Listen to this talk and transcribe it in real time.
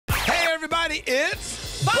everybody,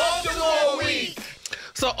 it's Baltimore Week.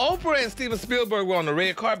 So Oprah and Steven Spielberg were on the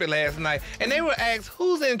red carpet last night, and they were asked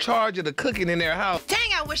who's in charge of the cooking in their house. Dang,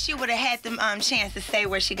 I wish she would have had them chance to say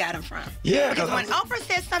where she got them from. Yeah, because when Oprah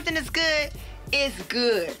says something is good, it's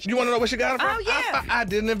good. You want to know where she got them from? Oh, yeah. I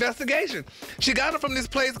did an investigation. She got them from this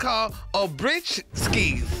place called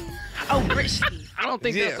Obrichski's. Obrichski's. I don't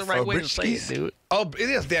think that's the right way to say it, dude. Oh, it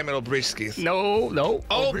is, damn it, Obrichski's. No.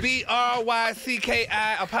 Obrycks,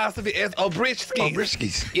 Obrichski's.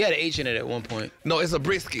 Obrichski's. You had an H in it at one point. No, it's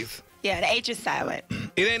Obrichski's. Yeah, the H is silent.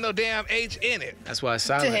 It ain't no damn H in it. That's why it's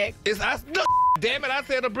To silent. heck. It's no, damn it, I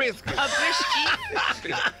said Obrichski's.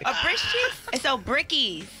 Obrichski's. Obrichski's? It's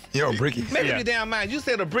Obrickies. Yo, Bricky. Make up your damn mind. You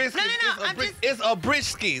said Obrichski's. No, It's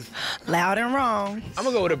Obrichski's. Loud and wrong. I'm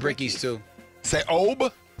gonna go with the Brickies too. Say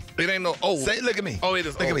Ob. It ain't no O. Say, look at me. Oh, it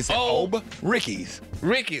is Look at me. Say Ob. Ob. Ricky's.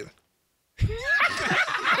 Ricky.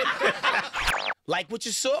 Like what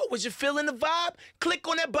you saw? Was you feeling the vibe? Click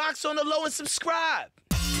on that box on the low and subscribe.